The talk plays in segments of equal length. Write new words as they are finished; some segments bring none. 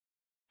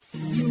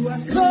You are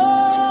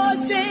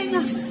causing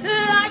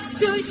light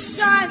to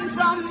shine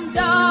from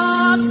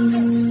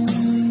darkness.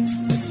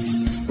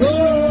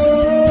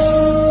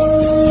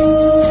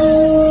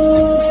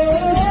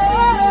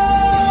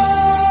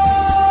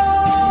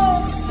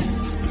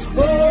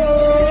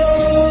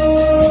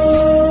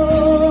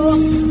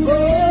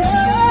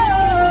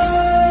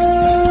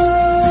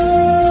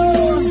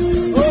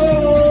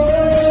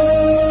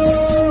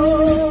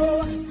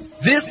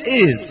 This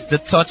is the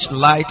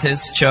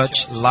Touchlighters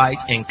Church Light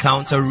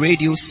Encounter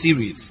radio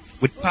series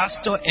with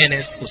Pastor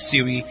Ernest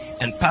Osiri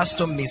and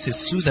Pastor Mrs.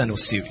 Susan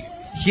Osiri.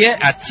 Here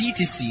at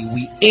TTC,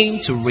 we aim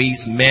to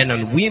raise men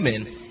and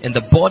women in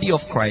the body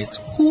of Christ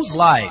whose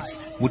lives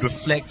would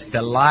reflect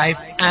the life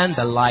and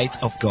the light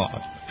of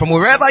God. From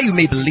wherever you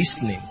may be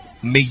listening,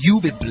 may you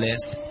be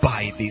blessed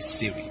by this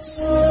series.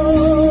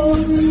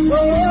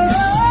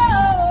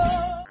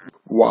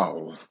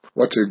 Wow,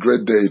 what a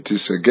great day it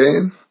is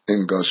again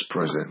in God's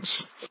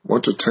presence.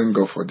 Want to thank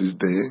God for this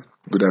day.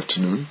 Good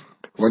afternoon.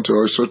 Want to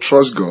also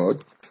trust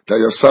God that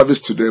your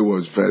service today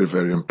was very,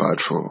 very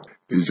impactful.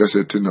 It's just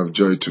a thing of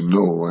joy to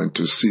know and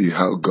to see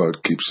how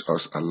God keeps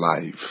us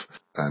alive.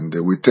 And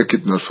we take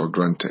it not for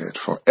granted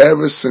for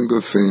every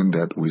single thing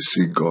that we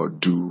see God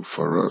do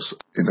for us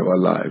in our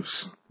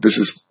lives. This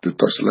is the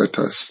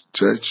Touchlighters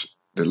Church,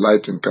 the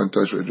Light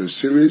Encounters Radio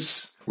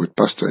Series with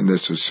Pastor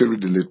Ernest Osiri,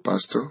 the lead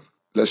pastor.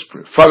 Let's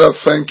pray. Father,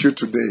 thank you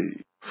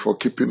today for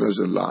keeping us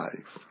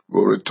alive.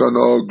 We'll return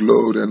all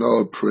glory and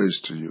all praise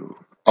to you.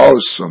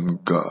 Awesome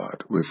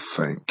God, we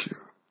thank you.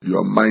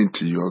 You're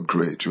mighty, you're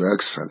great, you're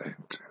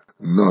excellent.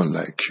 None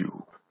like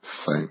you.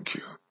 Thank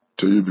you.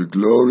 To you be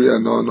glory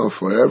and honor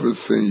for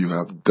everything you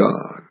have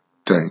done.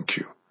 Thank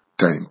you.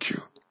 Thank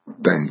you.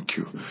 Thank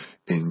you.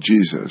 In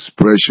Jesus'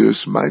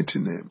 precious mighty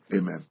name.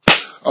 Amen.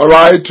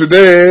 Alright,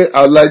 today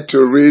I'd like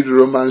to read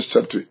Romans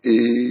chapter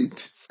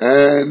 8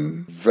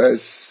 and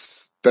verse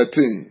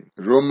 13.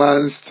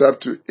 Romans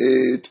chapter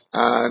 8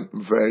 and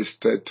verse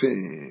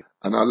 13.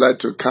 And I'd like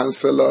to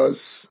counsel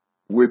us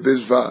with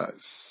this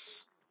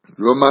verse.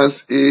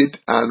 Romans 8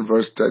 and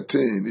verse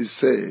 13. It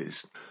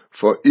says,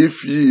 For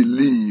if ye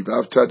live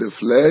after the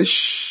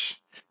flesh,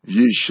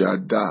 ye shall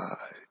die.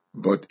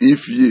 But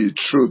if ye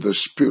through the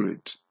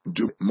Spirit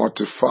do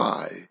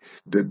mortify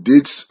the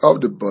deeds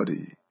of the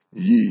body,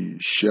 ye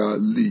shall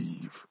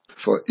live.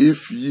 For if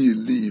ye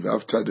live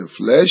after the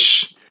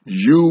flesh,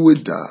 you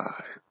will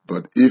die.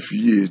 But if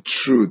ye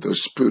through the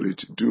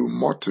Spirit do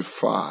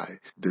mortify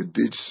the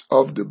deeds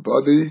of the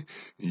body,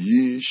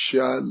 ye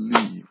shall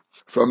live.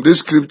 From this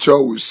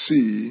scripture we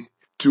see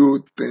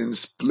two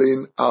things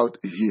playing out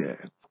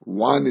here.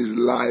 One is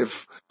life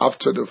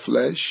after the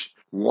flesh.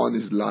 One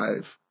is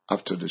life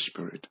after the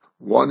Spirit.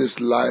 One is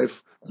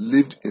life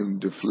lived in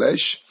the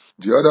flesh.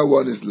 The other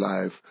one is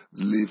life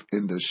lived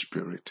in the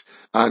Spirit.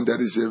 And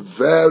there is a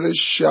very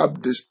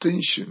sharp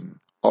distinction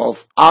of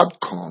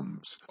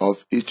outcomes of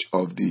each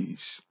of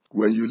these.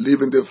 When you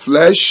live in the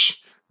flesh,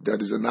 there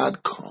is an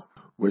outcome.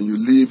 When you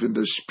live in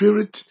the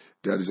Spirit,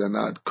 there is an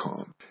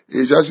outcome.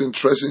 It's just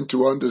interesting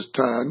to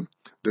understand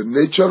the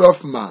nature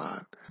of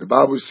man. The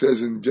Bible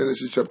says in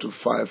Genesis chapter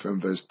 5 and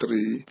verse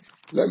 3.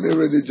 Let me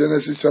read it.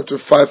 Genesis chapter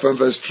 5 and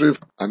verse 3.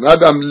 And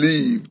Adam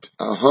lived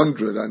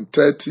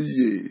 130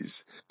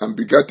 years and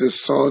begat a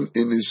son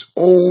in his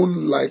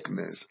own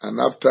likeness and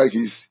after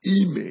his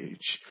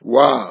image.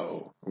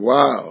 Wow,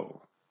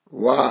 wow,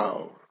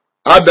 wow.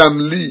 Adam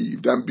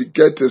lived and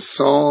begat a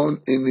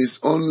son in his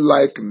own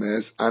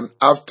likeness and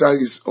after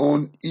his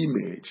own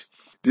image.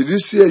 Did you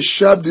see a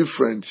sharp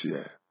difference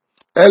here?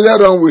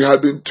 Earlier on we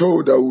had been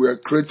told that we were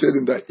created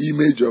in the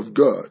image of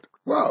God.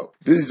 Wow,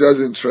 this is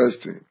just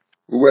interesting.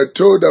 We were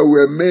told that we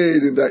were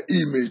made in the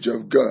image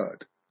of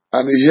God.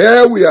 And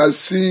here we are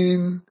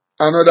seeing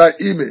another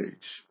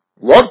image.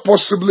 What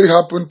possibly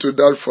happened to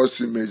that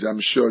first image? I'm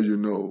sure you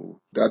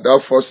know that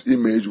first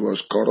image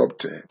was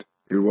corrupted.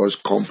 It was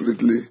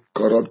completely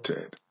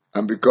corrupted.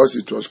 And because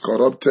it was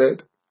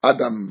corrupted,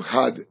 Adam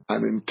had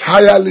an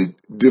entirely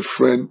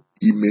different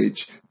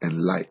image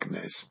and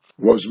likeness.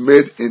 Was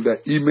made in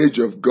the image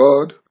of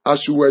God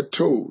as you were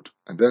told.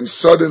 And then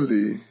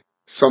suddenly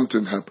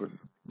something happened.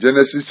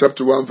 Genesis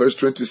chapter 1 verse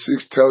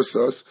 26 tells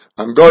us,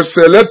 And God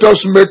said, Let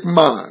us make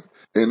man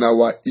in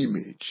our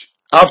image,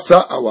 after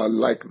our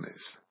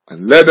likeness,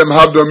 and let them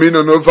have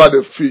dominion over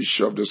the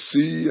fish of the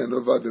sea, and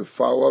over the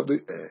fowl of the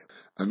air,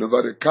 and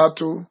over the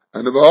cattle,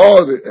 and over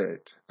all the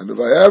earth, and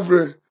over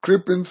every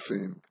creeping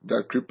thing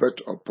that creepeth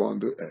upon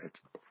the earth.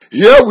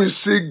 Here we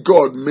see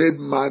God made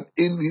man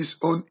in his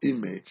own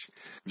image.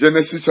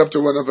 Genesis chapter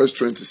 1 verse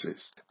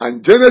 26.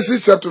 And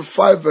Genesis chapter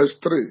 5 verse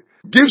 3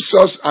 gives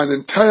us an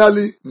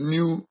entirely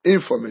new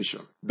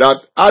information.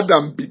 That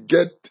Adam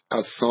begat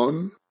a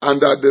son,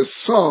 and that the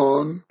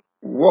son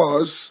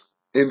was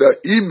in the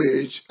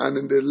image and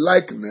in the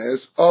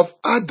likeness of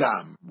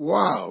Adam.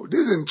 Wow,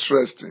 this is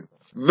interesting.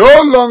 No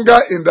longer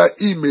in the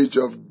image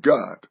of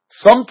God.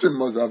 Something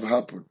must have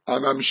happened.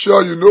 And I'm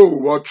sure you know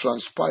what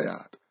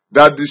transpired.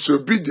 That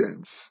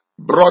disobedience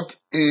brought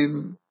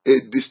in a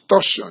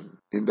distortion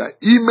in the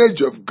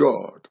image of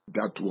God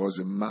that was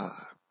a man.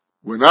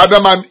 When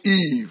Adam and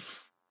Eve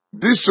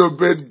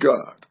disobeyed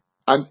God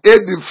and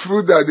ate the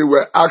fruit that they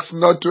were asked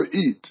not to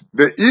eat,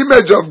 the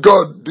image of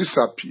God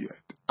disappeared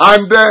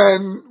and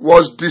then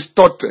was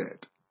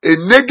distorted. A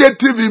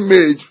negative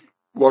image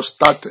was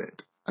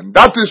started, and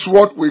that is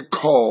what we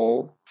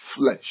call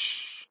flesh.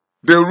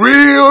 The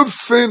real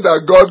thing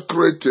that God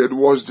created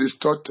was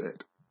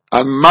distorted,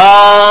 and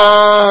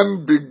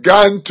man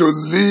began to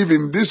live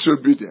in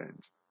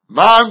disobedience.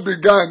 Man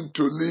began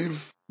to live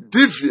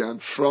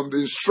deviant from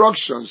the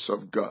instructions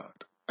of God.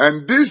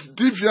 And this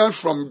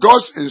deviant from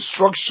God's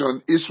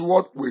instruction is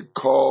what we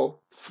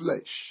call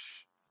flesh.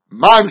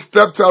 Man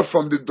stepped out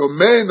from the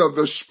domain of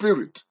the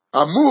spirit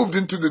and moved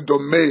into the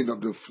domain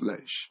of the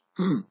flesh.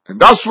 And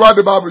that's why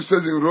the Bible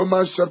says in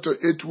Romans chapter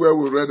 8, where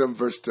we read in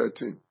verse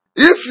 13,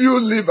 if you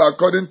live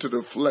according to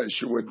the flesh,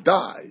 you will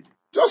die,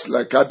 just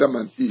like Adam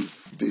and Eve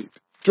did.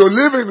 To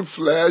live in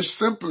flesh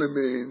simply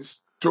means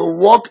to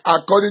walk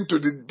according to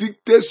the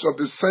dictates of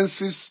the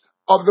senses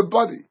of the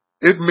body.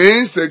 It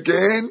means,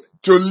 again,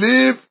 to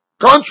live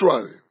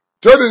contrary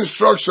to the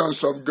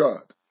instructions of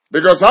God.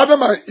 Because Adam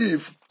and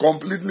Eve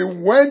completely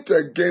went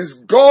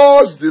against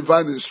God's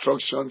divine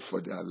instruction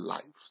for their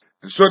lives.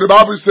 And so the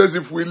Bible says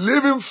if we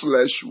live in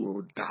flesh, we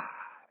will die.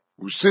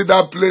 We see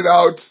that played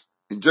out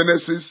in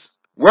Genesis,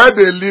 where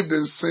they lived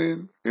in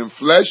sin, in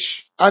flesh,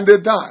 and they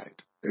died.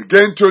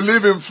 Again, to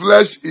live in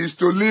flesh is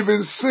to live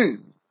in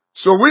sin.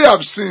 So we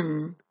have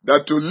seen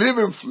that to live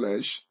in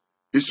flesh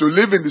is to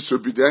live in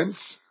disobedience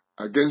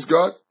against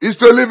God, is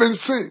to live in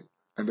sin.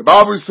 And the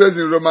Bible says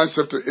in Romans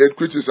chapter 8,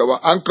 which is our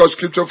anchor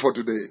scripture for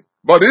today,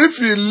 but if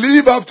ye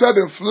live after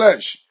the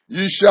flesh,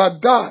 ye shall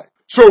die.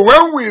 So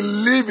when we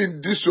live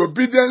in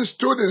disobedience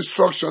to the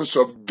instructions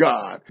of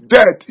God,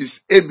 death is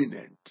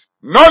imminent.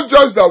 Not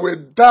just that we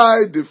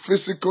die the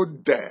physical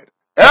death.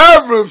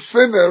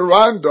 Everything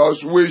around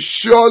us will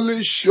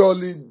surely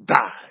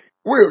die.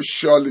 Will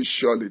surely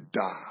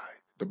die.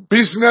 The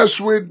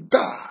business will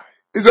die.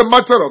 It's a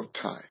matter of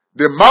time.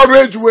 The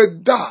marriage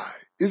will die.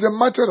 It's a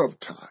matter of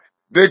time.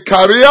 The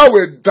career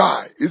will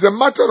die. It's a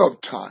matter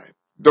of time.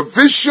 The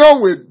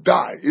vision will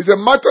die. It's a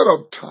matter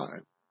of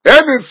time.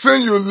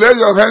 Anything you lay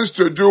your hands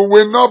to do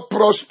will not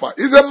prosper.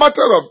 It's a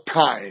matter of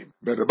time.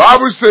 But the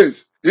Bible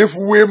says, if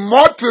we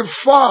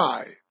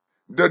mortify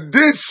the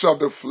deeds of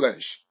the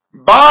flesh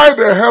by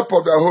the help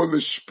of the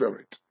Holy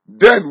Spirit,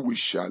 then we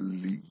shall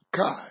live.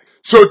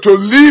 So to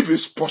live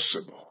is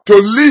possible. To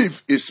live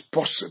is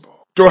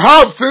possible. To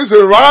have things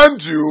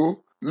around you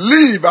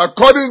live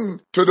according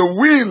to the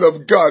will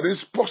of God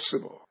is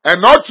possible.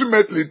 And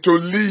ultimately to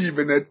live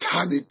in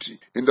eternity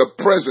in the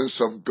presence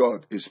of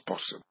God is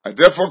possible. I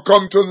therefore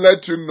come to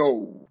let you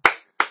know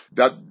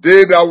that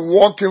they that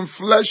walk in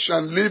flesh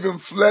and live in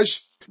flesh,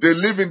 they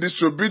live in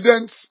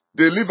disobedience,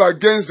 they live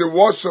against the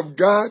words of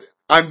God,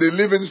 and they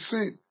live in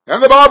sin. And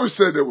the Bible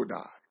said they would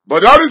die.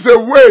 But that is a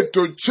way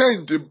to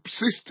change the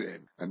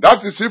system. And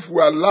that is if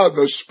we allow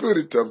the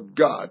Spirit of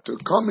God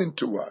to come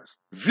into us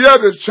via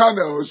the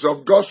channels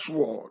of God's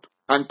Word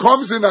and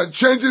comes in and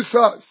changes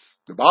us.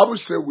 The Bible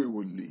says we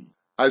will live.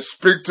 I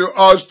speak to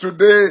us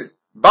today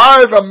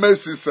by the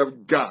mercies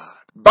of God,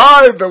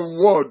 by the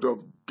Word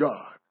of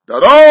God,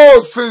 that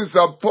all things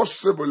are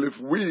possible if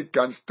we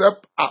can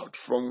step out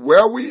from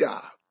where we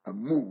are and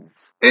move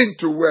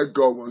into where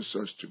God wants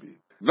us to be.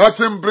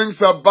 Nothing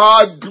brings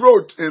about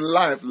growth in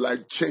life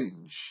like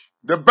change.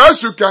 The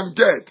best you can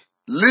get,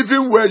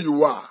 living where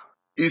you are,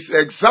 is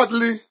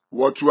exactly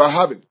what you are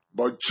having.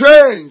 But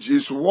change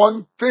is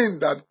one thing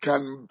that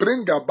can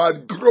bring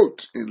about growth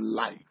in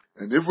life.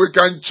 And if we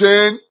can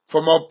change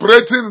from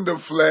operating in the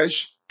flesh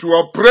to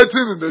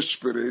operating in the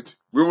spirit,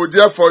 we will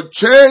therefore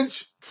change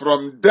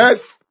from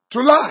death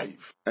to life.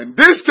 And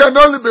this can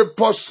only be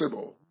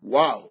possible,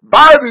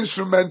 by the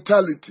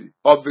instrumentality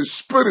of the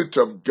Spirit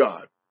of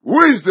God, who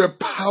is the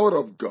power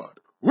of God,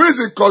 who is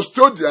the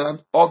custodian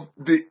of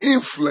the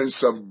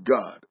influence of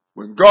God.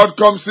 When God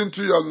comes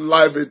into your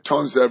life, it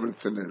turns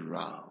everything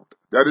around.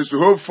 There is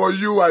hope for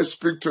you, I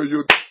speak to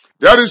you.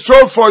 There is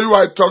hope for you,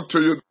 I talk to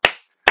you.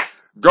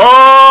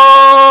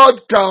 God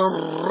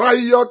can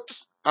riot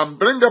and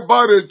bring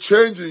about a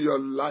change in your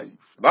life.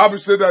 The Bible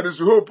says there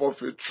is hope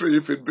of a tree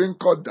if it been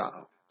cut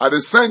down. At the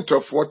scent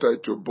of water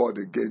it will bud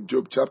again.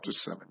 Job chapter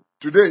 7.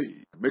 Today,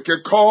 I make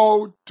a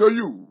call to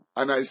you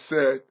and I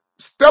said,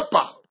 step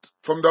out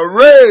from the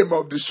realm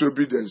of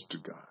disobedience to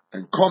God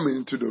and come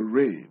into the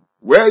realm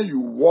where you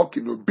walk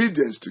in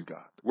obedience to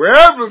God. Where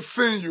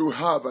everything you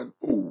have and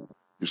owe,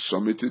 you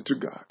submit it to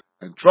God.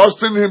 And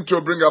trust in Him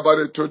to bring about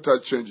a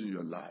total change in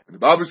your life. And the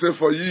Bible says,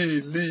 for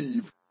ye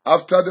live,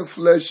 after the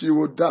flesh ye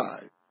will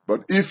die.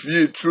 But if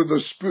ye through the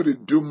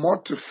Spirit do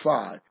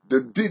mortify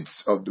the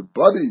deeds of the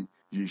body,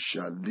 ye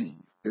shall live.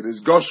 It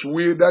is God's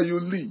will that you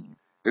live.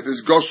 It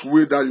is God's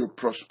will that you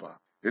prosper.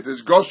 It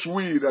is God's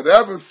will that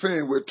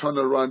everything will turn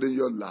around in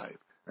your life.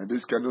 And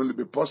this can only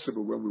be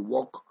possible when we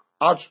walk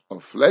out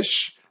of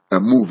flesh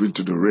and move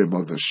into the realm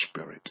of the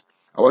Spirit.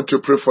 I want to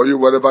pray for you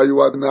wherever you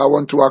are now. I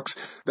want to ask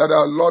that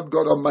our Lord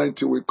God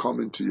Almighty will come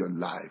into your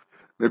life.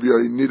 Maybe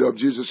you're in need of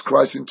Jesus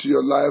Christ into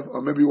your life,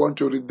 or maybe you want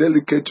to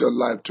rededicate your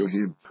life to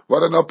Him.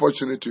 What an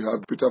opportunity you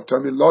have. Repeat after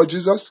me. Lord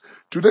Jesus,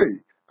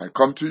 today I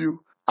come to you.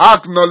 I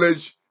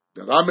acknowledge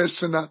that I'm a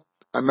sinner,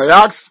 and I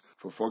ask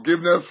for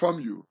forgiveness from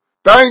you.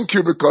 Thank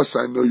you because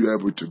I know you're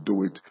able to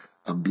do it.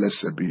 And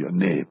blessed be your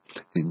name.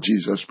 In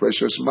Jesus'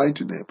 precious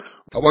mighty name.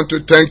 I want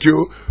to thank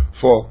you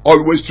for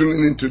always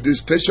tuning into this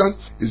station.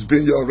 It's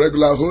been your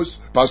regular host,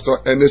 Pastor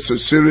Ernest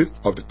Osiri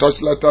of the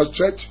Torchlight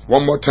Church.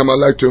 One more time,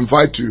 I'd like to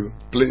invite you.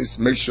 Please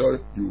make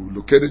sure you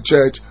locate a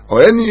church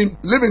or any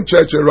living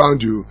church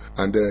around you,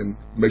 and then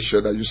make sure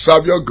that you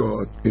serve your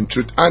God in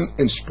truth and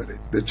in spirit.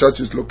 The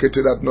church is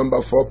located at number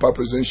 4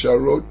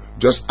 Presidential Road,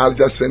 just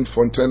adjacent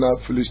Fontana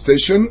Filling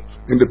Station,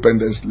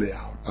 Independence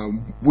Layout.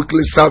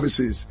 Weekly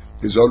services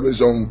is always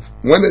on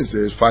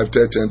Wednesdays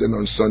 5:30 and then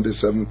on Sunday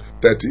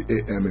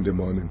 7:30 a.m. in the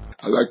morning.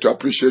 I'd like to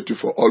appreciate you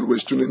for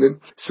always tuning in.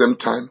 Same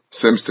time,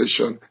 same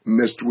station.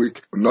 Next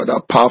week,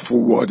 another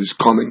powerful word is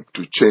coming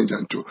to change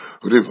and to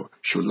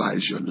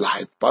revolutionize your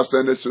life. Pastor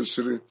Ernest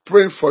Osiri,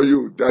 praying for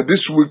you that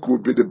this week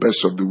will be the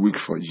best of the week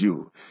for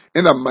you.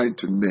 In the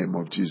mighty name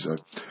of Jesus.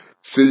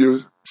 See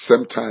you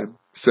same time,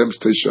 same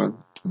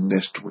station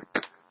next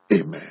week.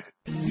 Amen.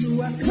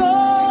 You are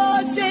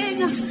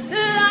causing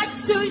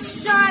light to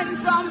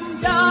shine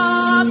from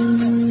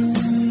darkness.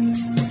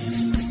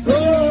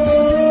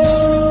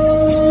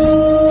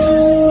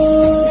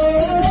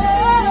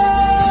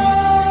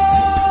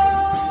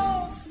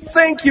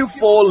 Thank you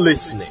for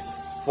listening.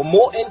 For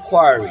more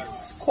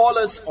inquiries, call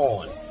us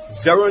on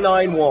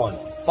 091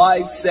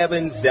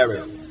 570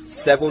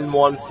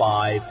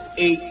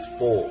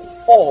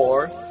 71584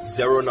 or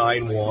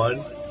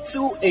 091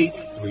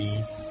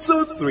 283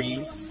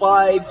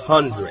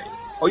 23500.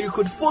 Or you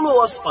could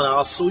follow us on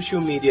our social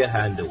media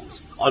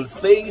handles. On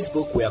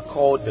Facebook, we are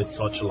called The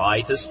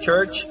Torchlighters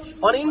Church.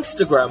 On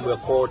Instagram, we are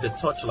called The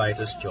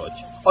Torchlighters Church.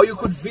 Or you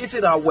could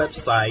visit our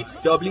website,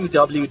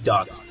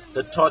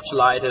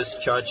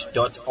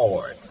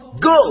 www.thetorchlighters.church.org.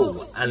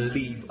 Go and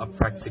live a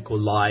practical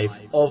life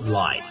of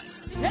light.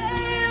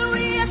 Hey,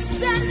 we are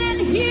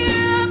standing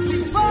here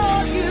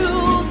before you,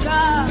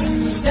 God.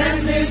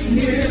 Standing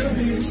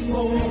here.